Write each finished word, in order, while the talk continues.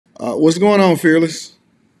What's going on, Fearless?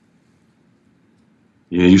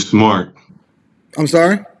 Yeah, you smart. I'm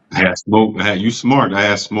sorry? I had smoke. You smart. I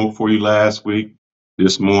had smoke for you last week,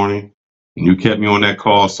 this morning, and you kept me on that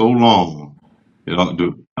call so long. I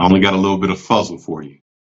only got a little bit of fuzzle for you.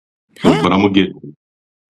 So, Huh? but I'm gonna get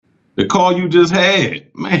the call you just had.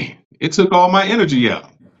 Man, it took all my energy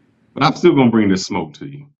out. But I'm still gonna bring this smoke to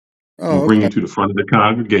you. I'm Oh, gonna bring okay. you to the front of the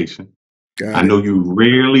congregation. I Got it. know you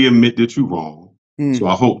rarely admit that you're wrong, Hmm. so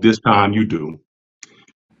I hope this time you do.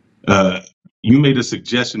 Uh, you made a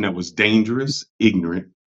suggestion that was dangerous, ignorant,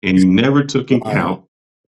 and you never took in Liar. count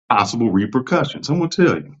possible repercussions. I'm gonna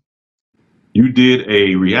tell you. You did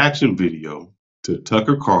a reaction video to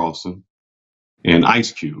Tucker Carlson and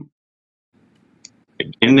Ice Cube.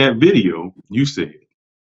 In that video, you said,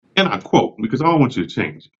 and I quote, because I don't want you to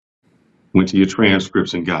change it, went to your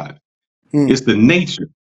transcripts and got it. Hmm. It's the nature.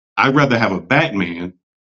 I'd rather have a Batman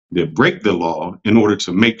that break the law in order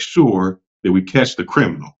to make sure that we catch the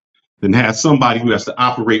criminal than have somebody who has to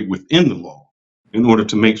operate within the law in order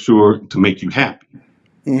to make sure to make you happy.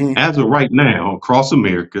 Hmm. As of right now, across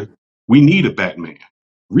America, we need a Batman.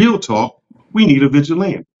 Real talk, we need a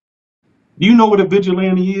vigilante. Do you know what a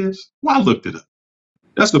vigilante is? Well, I looked it up.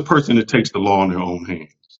 That's the person that takes the law in their own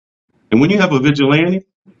hands. And when you have a vigilante,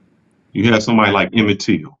 you have somebody like Emmett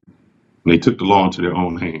Till, and they took the law into their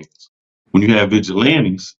own hands. When you have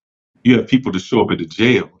vigilantes, you have people to show up at the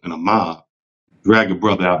jail in a mob, drag a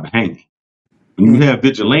brother out and hang him. When Hmm. you have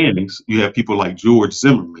vigilantes, you have people like George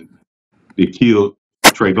Zimmerman that killed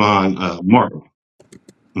Trayvon Martin.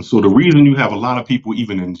 And so the reason you have a lot of people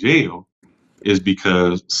even in jail is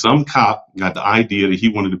because some cop got the idea that he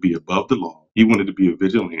wanted to be above the law. He wanted to be a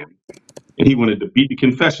vigilante, and he wanted to beat the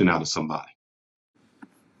confession out of somebody.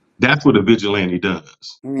 That's what a vigilante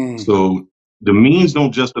does. Hmm. So the means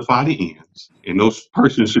don't justify the ends, and those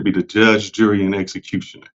persons should be the judge, jury, and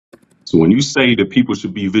executioner. So when you say that people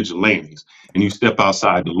should be vigilantes and you step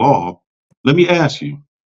outside the law, let me ask you,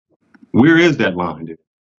 where is that line there?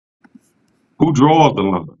 Who draws the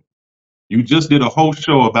line? You just did a whole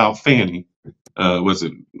show about Fannie. Was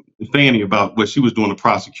it Fannie about what she was doing to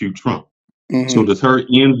prosecute Trump? So Hmm. does her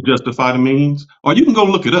ends justify the means? Or you can go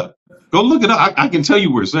look it up. Go look it up. I can tell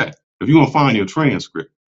you where it's at. If you want to find your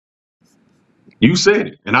transcript, you said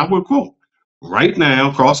it, and I will quote: "Right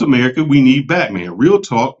now, across America, we need Batman. Real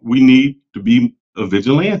talk, we need to be a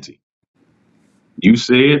vigilante." You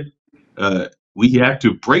said we have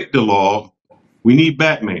to break the law. We need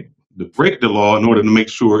Batman to break the law in order to make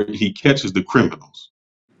sure he catches the criminals.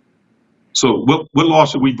 So what law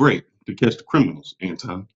should we break to catch the criminals,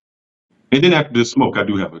 Anton? And then after this smoke, I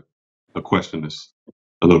do have a question that's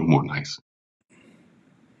a little more nice.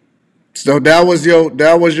 So that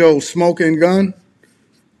was your smoking gun?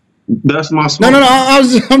 That's my No, no, no. smoke.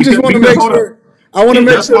 I'm just want to Because make hold up. sure. I want to Yeah,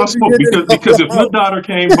 make that's sure my that you smoke. get it Because if all your out. daughter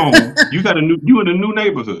came home, you in a new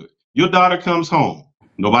neighborhood. Your daughter comes home.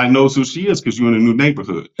 Nobody knows who she is because you're in a new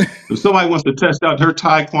neighborhood. If somebody wants to test out her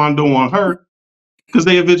taekwondo on her, because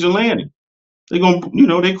they a vigilante, they gonna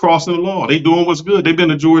they crossing the law. They doing what's good. They've been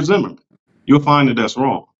to George Zimmerman. You'll find that that's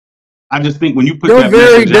wrong. I just think when you put Your that very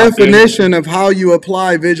message out there, definition of how you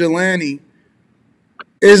apply vigilante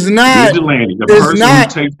is not vigilante, the is person who not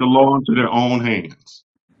takes the law into their own hands.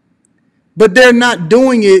 but they're not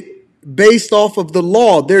doing it based off of the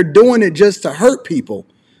law. They're doing it just to hurt people.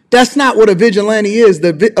 That's not what a vigilante is.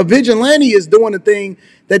 A vigilante is doing the thing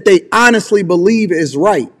that they honestly believe is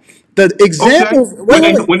right. The Okay. examples. Wait,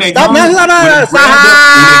 wait, wait. When they Stop! No, hung no, no, when no! they Stop! grabbed up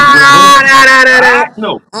when they hold up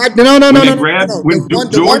no No, no, when no, they no, no, no, grabbed no. when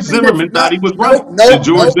The George one thing that you Zimmerman thought he not. was right. No, Did no,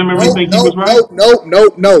 George no, Zimmerman no, think he was no, right? no, no, no,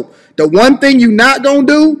 no. The one thing you're not gonna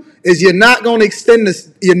do is you're not gonna extend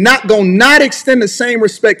this. You're not gonna not extend the same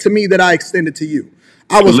respect to me that I extended to you.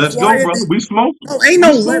 I was Let's go, brother. quietly. We smoking. No, ain't We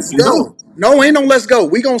no let's smoking. Go. go. No, ain't no let's go.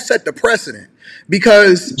 We gonna set the precedent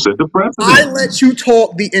because Set the I precedent. let you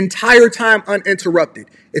talk the entire time uninterrupted.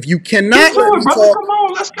 If you Get cannot to let it, me brother. talk, Come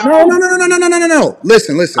on. Let's no, no, go. no, no, no, no, no, no, no, no.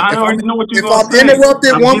 Listen, listen. I already know what you're If gonna I'm say.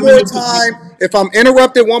 interrupted I'm one giving more you the time, if I'm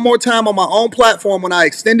interrupted one more time on my own platform when I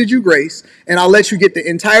extended you grace and I let you get the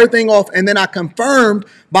entire thing off, and then I confirmed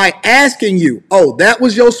by asking you, oh, that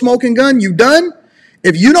was your smoking gun? You done?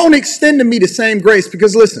 If you don't extend to me the same grace,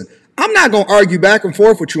 because listen, I'm not gonna argue back and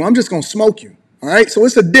forth with you. I'm just gonna smoke you. All right. So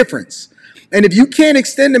it's a difference. And if you can't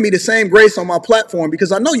extend to me the same grace on my platform,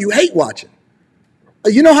 because I know you hate watching.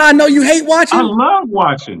 You know how I know you hate I watching? love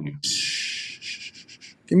watching you.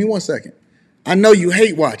 Give me 1 second. I know you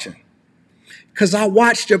hate watching because I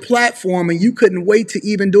watched your platform and you couldn't wait to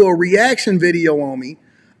even do a reaction video on me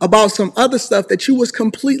about some other stuff that you was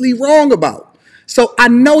completely wrong about. So I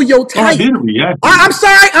know your Oh, I type. did react to I'm you.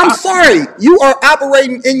 sorry. I'm sorry. You are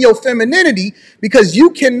operating in your femininity because you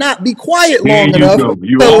cannot be quiet There long you enough go.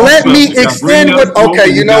 You to off let me subject. I bring extend up what. smoke Okay,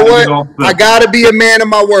 and you you know got to get what? off I subject. gotta be a man of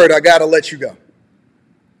my word. I gotta let you go.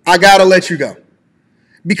 I gotta let you go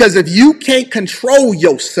because if you can't control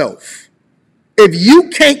yourself, if you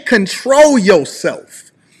can't control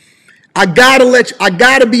yourself, I gotta let you. I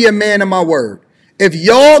gotta be a man of my word. If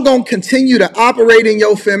y'all gonna continue to operate in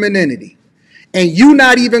your femininity, and you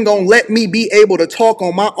not even gonna let me be able to talk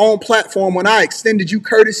on my own platform when I extended you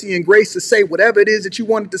courtesy and grace to say whatever it is that you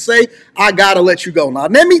wanted to say, I gotta let you go. Now,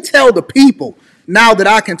 let me tell the people, now that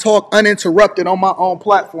I can talk uninterrupted on my own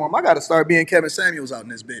platform, I gotta start being Kevin Samuels out in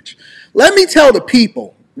this bitch. Let me tell the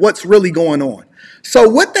people what's really going on. So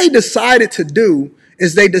what they decided to do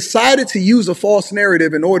is they decided to use a false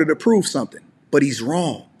narrative in order to prove something, but he's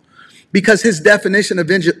wrong because his definition of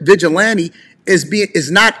vigilante is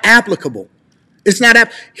not applicable. It's not.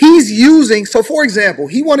 He's using. So, for example,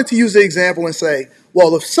 he wanted to use the example and say,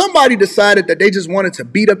 well, if somebody decided that they just wanted to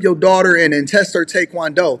beat up your daughter and then test her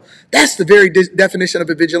taekwondo, that's the very definition of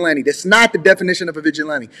a vigilante. That's not the definition of a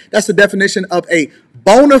vigilante. That's the definition of a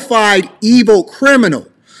bona fide evil criminal.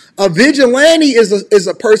 A vigilante is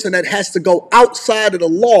a person that has to go outside of the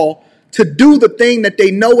law to do the thing that they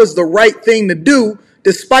know is the right thing to do,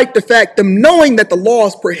 despite the fact them knowing that the law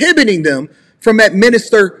is prohibiting them from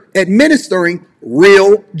administering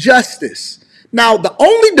real justice. Now, the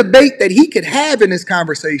only debate that he could have in this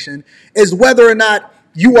conversation is whether or not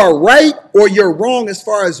you are right or you're wrong as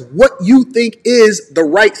far as what you think is the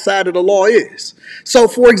right side of the law is. So,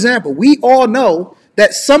 for example, we all know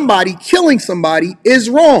that somebody killing somebody is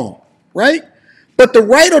wrong, right? But the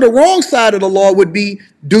right or the wrong side of the law would be,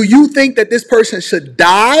 do you think that this person should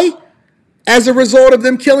die as a result of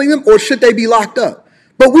them killing them, or should they be locked up?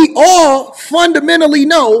 But we all fundamentally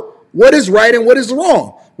know what is right and what is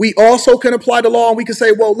wrong. We also can apply the law and we can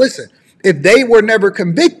say, well, listen, if they were never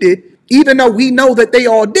convicted, even though we know that they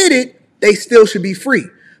all did it, they still should be free.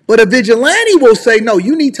 But a vigilante will say, no,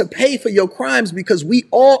 you need to pay for your crimes because we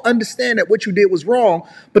all understand that what you did was wrong.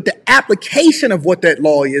 But the application of what that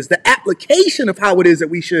law is, the application of how it is that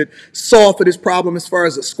we should solve for this problem as far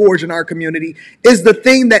as a scourge in our community is the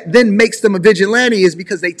thing that then makes them a vigilante, is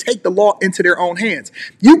because they take the law into their own hands.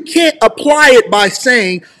 You can't apply it by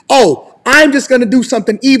saying, oh, I'm just going to do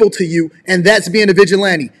something evil to you, and that's being a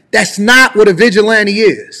vigilante. That's not what a vigilante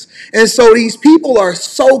is. And so these people are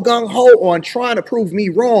so gung-ho on trying to prove me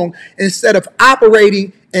wrong instead of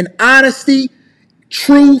operating in honesty,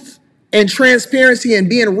 truth, and transparency and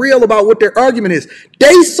being real about what their argument is.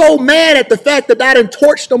 They so mad at the fact that I done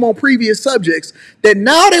torched them on previous subjects that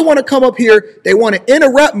now they want to come up here, they want to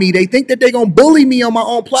interrupt me. They think that they're going to bully me on my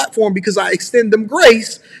own platform because I extend them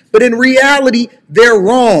grace. But in reality, they're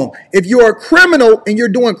wrong. If you're a criminal and you're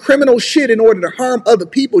doing criminal shit in order to harm other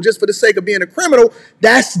people just for the sake of being a criminal,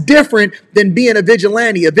 that's different than being a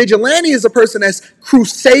vigilante. A vigilante is a person that's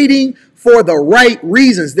crusading for the right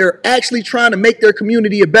reasons. They're actually trying to make their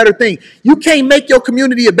community a better thing. You can't make your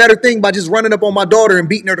community a better thing by just running up on my daughter and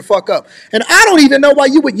beating her the fuck up. And I don't even know why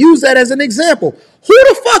you would use that as an example. Who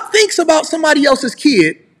the fuck thinks about somebody else's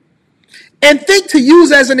kid and think to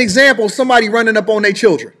use as an example somebody running up on their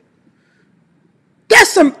children?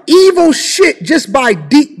 That's some evil shit just by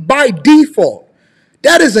default.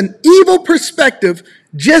 That is an evil perspective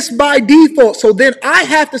just by default. So then I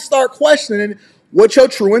have to start questioning what your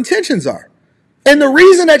true intentions are. And the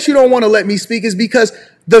reason that you don't want to let me speak is because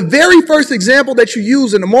the very first example that you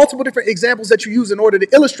use and the multiple different examples that you use in order to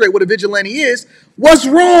illustrate what a vigilante is was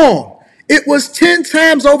wrong. It was 10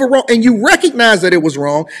 times over wrong, and you recognize that it was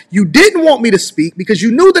wrong. You didn't want me to speak because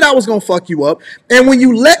you knew that I was going to fuck you up. And when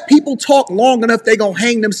you let people talk long enough, they're going to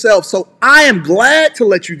hang themselves. So I am glad to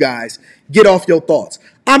let you guys get off your thoughts.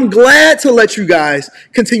 I'm glad to let you guys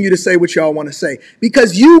continue to say what y'all want to say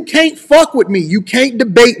because you can't fuck with me. You can't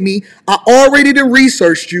debate me. I already done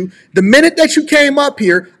researched you. The minute that you came up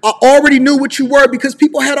here, I already knew what you were because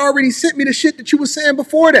people had already sent me the shit that you were saying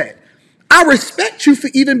before that. I respect you for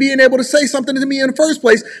even being able to say something to me in the first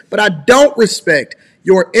place, but I don't respect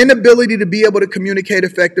your inability to be able to communicate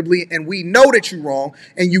effectively, and we know that you're wrong,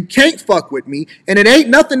 and you can't fuck with me, and it ain't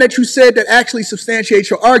nothing that you said that actually substantiates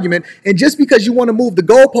your argument, and just because you want to move the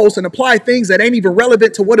goalposts and apply things that ain't even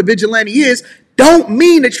relevant to what a vigilante is, don't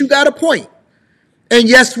mean that you got a point. And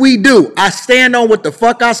yes, we do. I stand on what the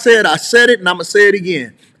fuck I said it, and I'm going to say it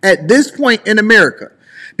again. At this point in America,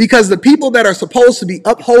 because the people that are supposed to be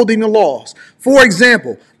upholding the laws, for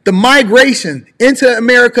example, the migration into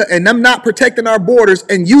America and them not protecting our borders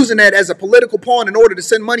and using that as a political pawn in order to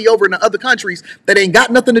send money over into other countries that ain't got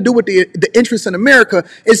nothing to do with the interests in America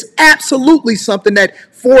is absolutely something that,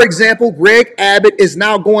 for example, Greg Abbott is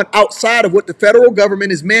now going outside of what the federal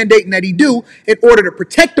government is mandating that he do in order to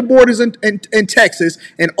protect the borders in Texas,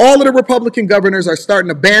 and all of the Republican governors are starting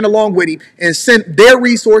to band along with him and send their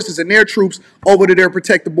resources and their troops over to there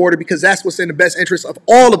protect the border because that's what's in the best interest of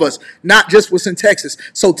all of us, not just what's in Texas.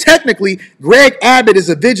 So technically, Greg Abbott is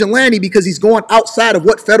a vigilante because he's going outside of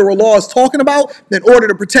what federal law is talking about in order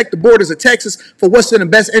to protect the borders of Texas for what's in the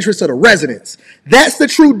best interest of the residents. That's the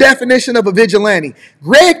true definition of a vigilante.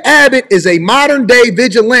 Greg Abbott is a modern day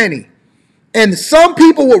vigilante. And some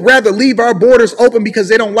people would rather leave our borders open because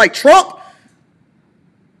they don't like Trump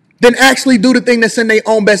than actually do the thing that's in their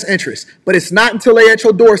own best interest. But it's not until they're at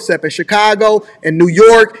your doorstep in Chicago and New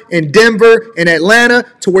York and Denver and Atlanta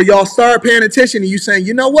to where y'all start paying attention and you saying,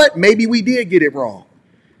 you know what, maybe we did get it wrong.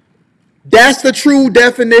 That's the true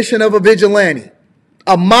definition of a vigilante,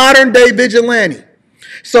 a modern day vigilante.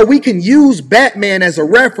 So we can use Batman as a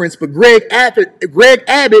reference, but Greg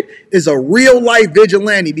Abbott is a real life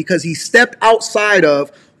vigilante because he stepped outside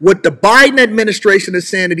of what the Biden administration is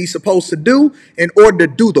saying that he's supposed to do in order to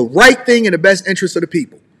do the right thing in the best interest of the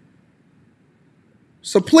people.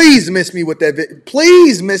 So please miss me with that.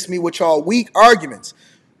 Please miss me with y'all weak arguments.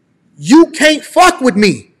 You can't fuck with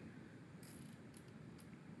me.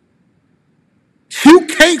 You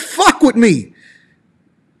can't fuck with me.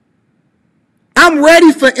 I'm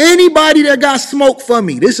ready for anybody that got smoke for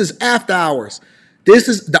me. This is after hours. This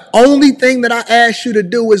is the only thing that I ask you to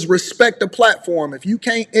do is respect the platform. If you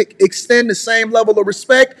can't extend the same level of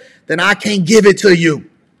respect, then I can't give it to you.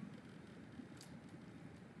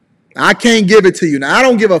 I can't give it to you. Now, I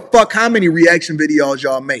don't give a fuck how many reaction videos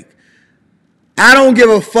y'all make. I don't give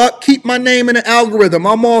a fuck. Keep my name in the algorithm.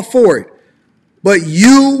 I'm all for it. But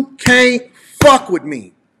you can't fuck with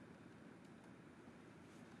me.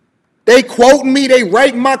 They quoting me. They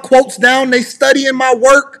writing my quotes down. They studying my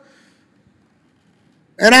work.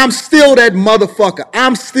 And I'm still that motherfucker.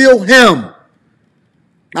 I'm still him.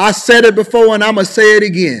 I said it before and I'm going to say it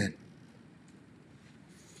again.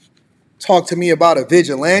 Talk to me about a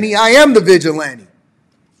vigilante. I am the vigilante.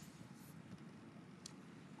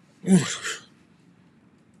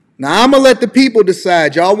 Now, I'm going to let the people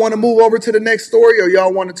decide. Y'all want to move over to the next story or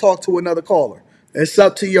y'all want to talk to another caller? It's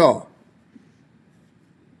up to y'all.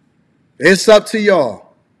 It's up to y'all.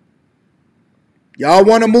 Y'all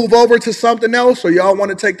want to move over to something else or y'all want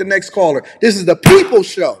to take the next caller? This is the People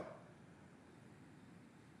Show.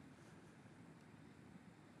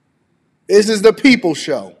 This is the People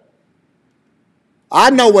Show.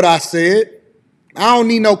 I know what I said. I don't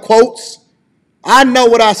need no quotes. I know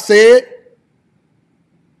what I said.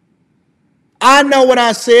 I know what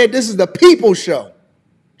I said. This is the People Show.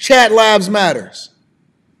 Chat Lives Matters.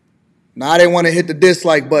 Now, I didn't want to hit the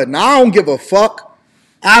dislike button. I don't give a fuck.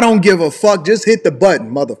 I don't give a fuck. Just hit the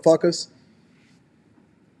button, motherfuckers.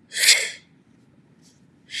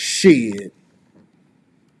 Shit.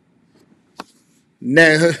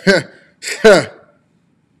 Now, let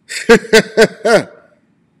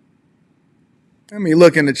me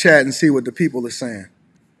look in the chat and see what the people are saying.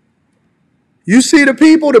 You see the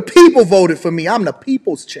people? The people voted for me. I'm the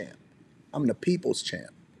people's champ. I'm the people's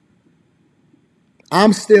champ.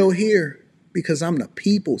 I'm still here because I'm the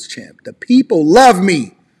people's champ. The people love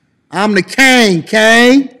me. I'm the king.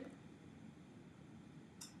 Can't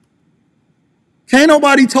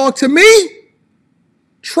nobody talk to me?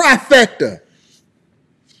 Trifecta.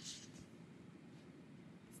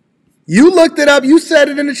 You looked it up. You said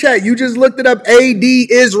it in the chat. You just looked it up. AD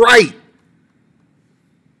is right.